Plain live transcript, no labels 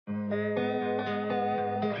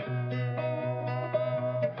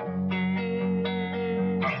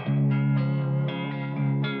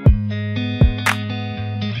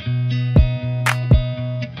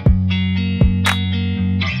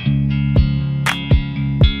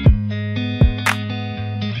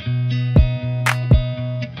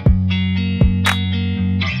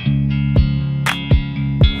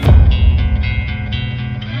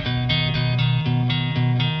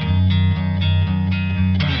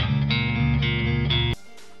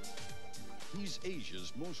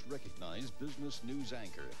U.S. recognized business news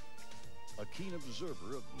anchor, a keen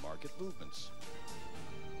observer of market movements.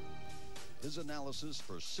 His analysis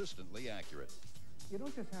persistently accurate. You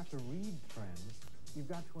don't just have to read trends, you've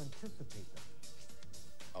got to anticipate them.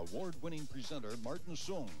 Award-winning presenter Martin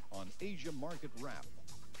Sung on Asia Market Wrap.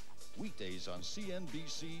 Weekdays on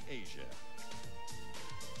CNBC Asia.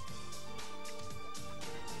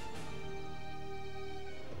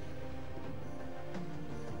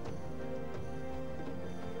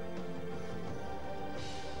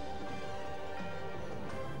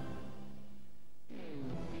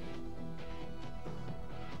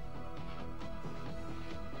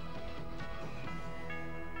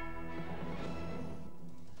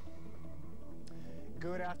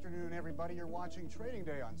 Good afternoon, everybody. You're watching Trading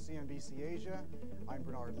Day on CNBC Asia. I'm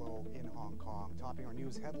Bernard Lowe in Hong Kong. Topping our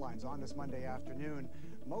news headlines on this Monday afternoon,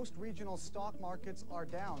 most regional stock markets are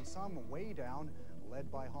down, some way down,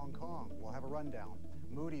 led by Hong Kong. We'll have a rundown.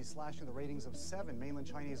 Moody's slashing the ratings of 7 mainland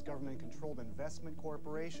Chinese government-controlled investment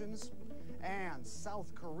corporations. And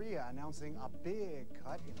South Korea announcing a big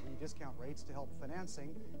cut in rediscount rates to help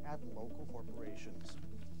financing at local corporations.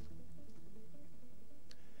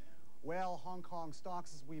 Well, Hong Kong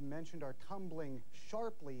stocks, as we mentioned, are tumbling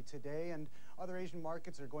sharply today, and other Asian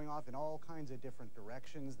markets are going off in all kinds of different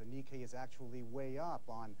directions. The Nikkei is actually way up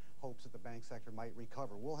on hopes that the bank sector might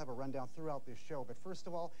recover. We'll have a rundown throughout this show, but first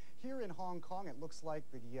of all, here in Hong Kong, it looks like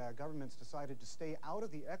the government's decided to stay out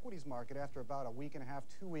of the equities market after about a week and a half,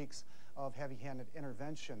 2 weeks of heavy-handed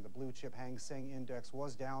intervention. The blue chip Hang Seng Index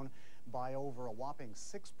was down by over a whopping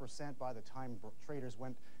 6% by the time traders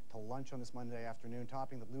went to lunch on this Monday afternoon.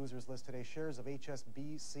 Topping the losers list today, shares of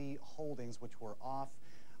HSBC Holdings, which were off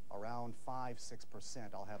around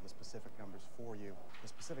 5–6%. I'll have the specific numbers for you. The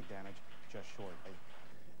specific damage just shortly.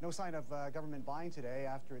 No sign of government buying today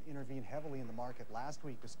after it intervened heavily in the market last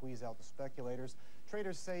week to squeeze out the speculators.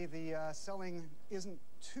 Traders say the selling isn't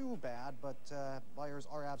too bad, but buyers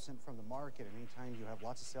are absent from the market. And anytime you have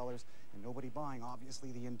lots of sellers and nobody buying,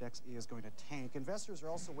 obviously the index is going to tank. Investors are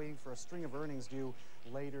also waiting for a string of earnings due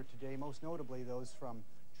later today, most notably those from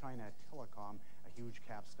China Telecom, a huge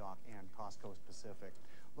cap stock, and Costco Pacific.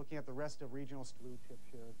 Looking at the rest of regional blue chip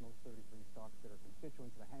shares, most 33 stocks that are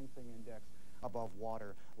constituents of the Hang Seng Index above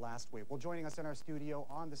water last week. Well, joining us in our studio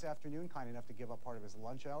on this afternoon, kind enough to give up part of his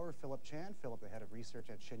lunch hour, Philip Chan. Philip, the head of research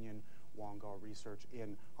at Shenwan Research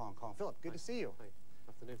in Hong Kong. Philip, good to see you. Hi.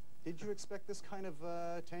 Afternoon. Did you expect this kind of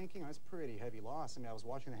tanking? That's a pretty heavy loss. I mean, I was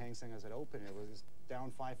watching the Hang Seng as it opened. It was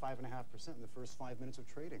down 5–5.5% in the first 5 minutes of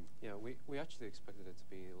trading. Yeah, we actually expected it to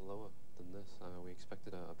be lower than this. We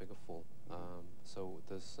expected a bigger fall. So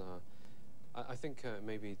there's, I think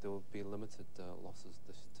maybe there will be limited losses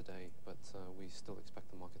today, but we still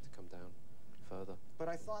expect the market to come down further. But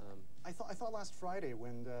I thought last Friday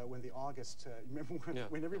when the August remember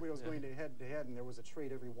when everybody was going to head and there was a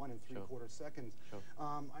trade every 1 3/4 seconds. Sure.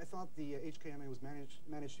 I thought the HKMA was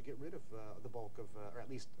managed to get rid of the bulk of, or at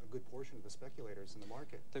least a good portion of the speculators in the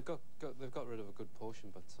market. They've got rid of a good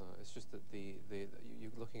portion, but it's just that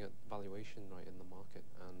you're looking at valuation right in the market,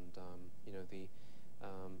 and you know,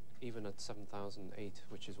 even at 7,008,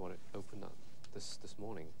 which is what it opened at this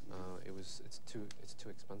morning, it's too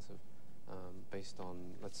expensive. Based on,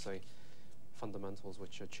 let's say, fundamentals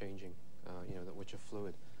which are changing, you know, which are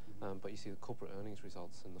fluid. But you see the corporate earnings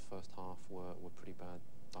results in the first half were pretty bad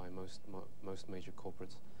by most major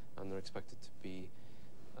corporates, and they're expected to be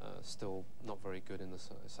still not very good in the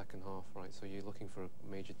second half, right? So you're looking for a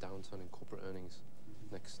major downturn in corporate earnings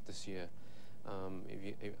this year. And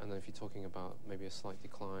then if you're talking about maybe a slight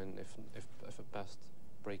decline, if at best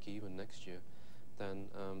break even next year, then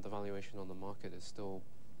the valuation on the market is still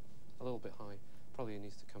a little bit high. Probably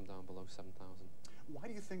needs to come down below 7,000. Why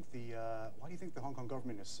do you think the Hong Kong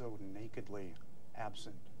government is so nakedly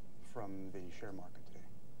absent from the share market today?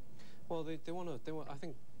 Well, they want to. I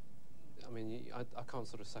think. I mean, I can't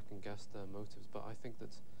sort of second guess their motives, but I think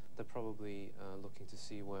that they're probably looking to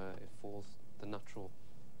see where it falls, the natural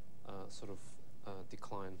sort of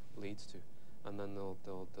decline leads to, and then they'll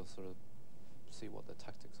sort of see what the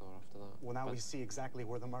tactics are after that. Well, now we see exactly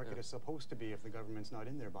where the market is supposed to be if the government's not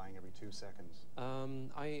in there buying every 2 seconds.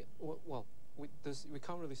 We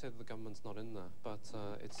can't really say that the government's not in there, but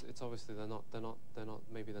it's obviously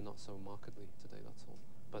maybe they're not so markedly today. That's all.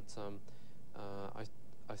 But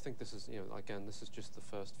I think this is, you know, again, this is just the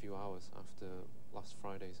first few hours after last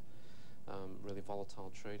Friday's really volatile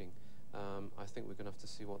trading. I think we're going to have to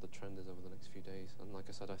see what the trend is over the next few days. And like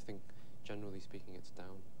I said, I think generally speaking, it's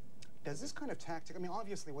down. Does this kind of tactic, I mean,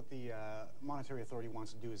 obviously what the monetary authority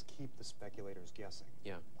wants to do is keep the speculators guessing.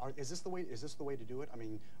 Yeah. Is this the way to do it? I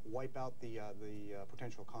mean, wipe out the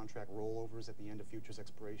potential contract rollovers at the end of futures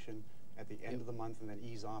expiration at the end of the month, and then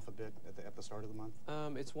ease off a bit at the start of the month?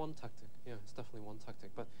 It's one tactic. Yeah, it's definitely one tactic.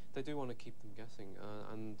 But they do want to keep them guessing.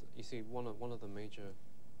 And you see, one of the major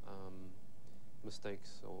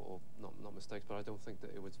mistakes, or not mistakes, but I don't think that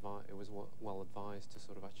it was well advised to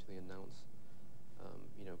sort of actually announce.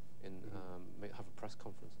 You know, have a press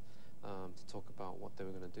conference to talk about what they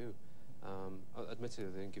were going to do.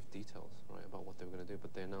 Admittedly, they didn't give details, right, about what they were going to do,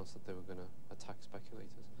 but they announced that they were going to attack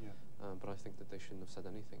speculators. Yeah. But I think that they shouldn't have said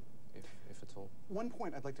anything, if at all. One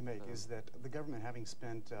point I'd like to make is that the government, having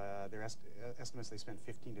spent their estimates, they spent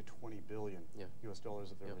 15 to 20 billion US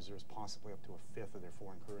dollars of their reserves, possibly up to a fifth of their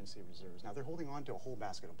foreign currency reserves. Now they're holding on to a whole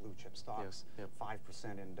basket of blue chip stocks, 5%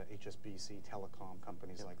 in HSBC, telecom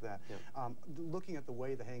companies like that. Looking at the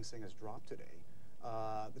way the Hang Seng has dropped today,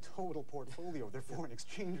 the total portfolio of their foreign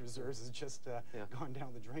exchange reserves has just gone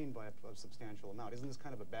down the drain by a substantial amount. Isn't this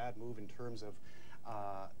kind of a bad move in terms of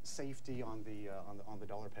safety on the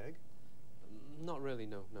dollar peg? Not really,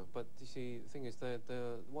 no. But you see, the thing is,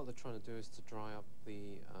 what they're trying to do is to dry up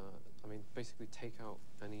I mean, basically take out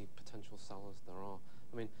any potential sellers there are.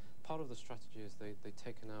 I mean, part of the strategy is they've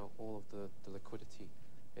taken out all of the liquidity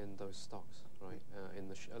in those stocks, right?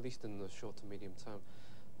 At least in the short to medium term,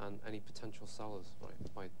 and any potential sellers,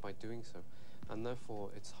 right? By doing so, and therefore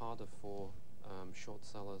it's harder for short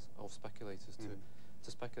sellers or speculators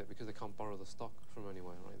to speculate, because they can't borrow the stock from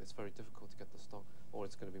anywhere, right? It's very difficult to get the stock, or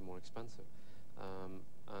it's going to be more expensive,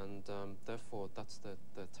 and therefore that's the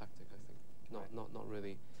tactic, I think. Not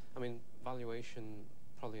really. I mean, valuation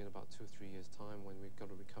probably in about 2 or 3 years' time, when we've got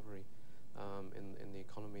a recovery in the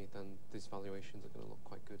economy, then these valuations are going to look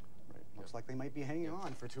quite good. Right. Looks like they might be hanging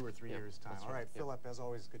on for 2 or 3 years' time. All right, Philip, as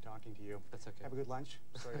always, good talking to you. That's okay. Have a good lunch.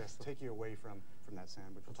 Sorry to take you away from that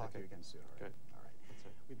sandwich. We'll talk to you again soon. All right. All right. That's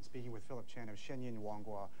right. We've been speaking with Philip Chen of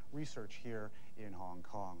Shenwan Research here in Hong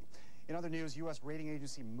Kong. In other news, U.S. rating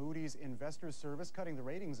agency Moody's Investors Service cutting the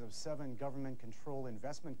ratings of 7 government-controlled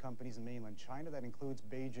investment companies in mainland China. That includes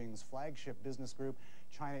Beijing's flagship business group,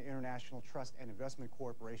 China International Trust and Investment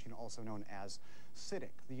Corporation, also known as CITIC.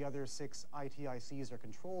 The other 6 ITICs are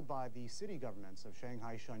controlled by the city governments of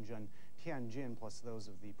Shanghai, Shenzhen, Tianjin, plus those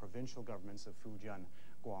of the provincial governments of Fujian,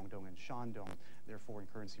 Guangdong, and Shandong. Their foreign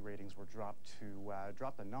currency ratings were dropped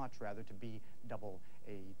a notch rather, to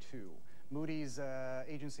Baa2. Moody's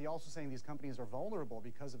agency also saying these companies are vulnerable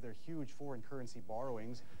because of their huge foreign currency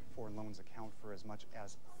borrowings. Foreign loans account for as much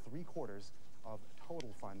as 3/4 of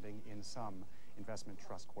total funding in some investment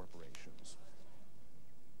trust corporations.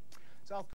 South